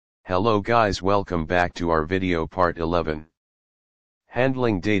Hello guys, welcome back to our video part 11.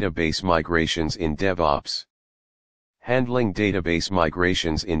 Handling database migrations in DevOps. Handling database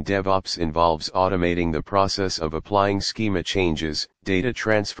migrations in DevOps involves automating the process of applying schema changes, data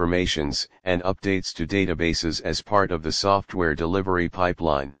transformations, and updates to databases as part of the software delivery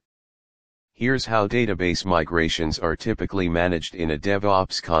pipeline. Here's how database migrations are typically managed in a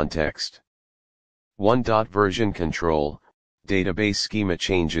DevOps context. 1. Version control. Database schema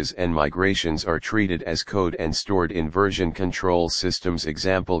changes and migrations are treated as code and stored in version control systems,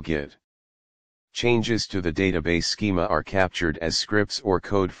 example Git. Changes to the database schema are captured as scripts or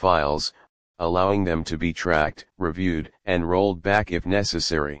code files, allowing them to be tracked, reviewed, and rolled back if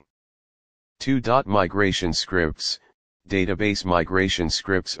necessary. 2. Migration scripts. Database migration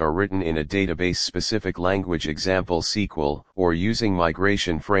scripts are written in a database-specific language, example SQL, or using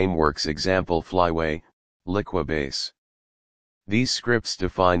migration frameworks, example Flyway, Liquibase. These scripts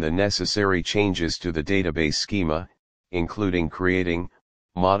define the necessary changes to the database schema, including creating,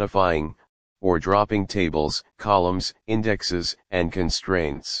 modifying, or dropping tables, columns, indexes, and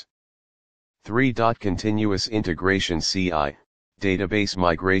constraints. 3. Continuous integration CI. Database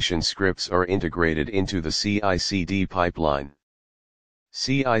migration scripts are integrated into the CI/CD pipeline.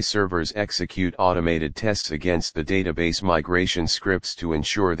 CI servers execute automated tests against the database migration scripts to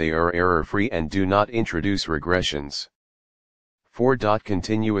ensure they are error-free and do not introduce regressions. 4.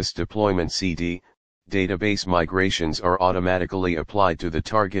 Continuous deployment CD. Database migrations are automatically applied to the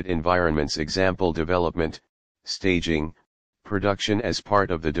target environments, example development, staging, production, as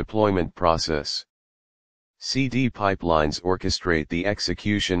part of the deployment process. CD pipelines orchestrate the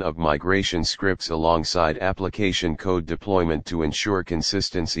execution of migration scripts alongside application code deployment to ensure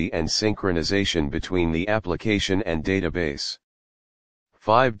consistency and synchronization between the application and database.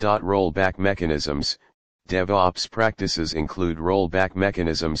 5. Rollback mechanisms. DevOps practices include rollback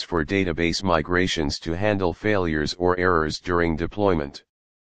mechanisms for database migrations to handle failures or errors during deployment.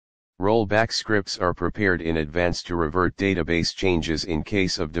 Rollback scripts are prepared in advance to revert database changes in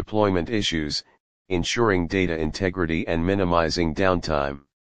case of deployment issues, ensuring data integrity and minimizing downtime.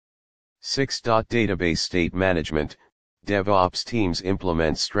 6. Database state management. DevOps teams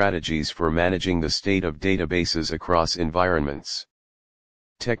implement strategies for managing the state of databases across environments.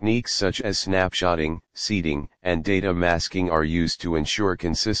 Techniques such as snapshotting, seeding, and data masking are used to ensure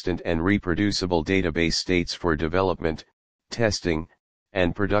consistent and reproducible database states for development, testing,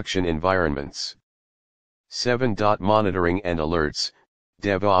 and production environments. 7. Monitoring and alerts.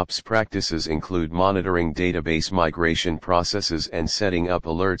 DevOps practices include monitoring database migration processes and setting up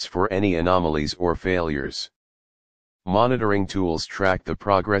alerts for any anomalies or failures. Monitoring tools track the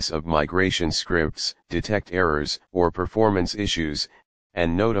progress of migration scripts, detect errors or performance issues,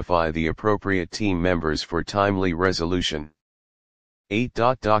 and notify the appropriate team members for timely resolution. 8.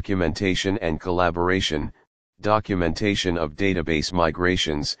 Documentation and collaboration. Documentation of database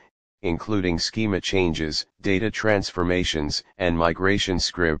migrations, including schema changes, data transformations, and migration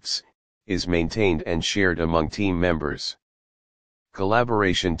scripts, is maintained and shared among team members.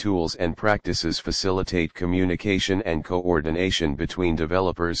 Collaboration tools and practices facilitate communication and coordination between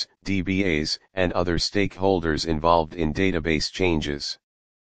developers, DBAs, and other stakeholders involved in database changes.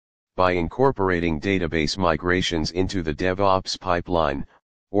 By incorporating database migrations into the DevOps pipeline,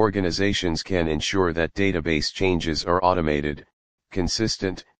 organizations can ensure that database changes are automated,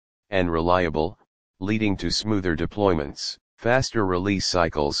 consistent, and reliable, leading to smoother deployments, faster release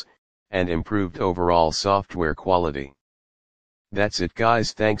cycles, and improved overall software quality. That's it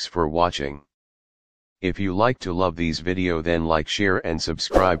guys, thanks for watching. If you like to love these video, then like, share and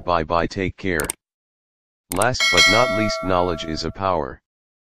subscribe. Bye bye, take care. Last but not least, knowledge is a power.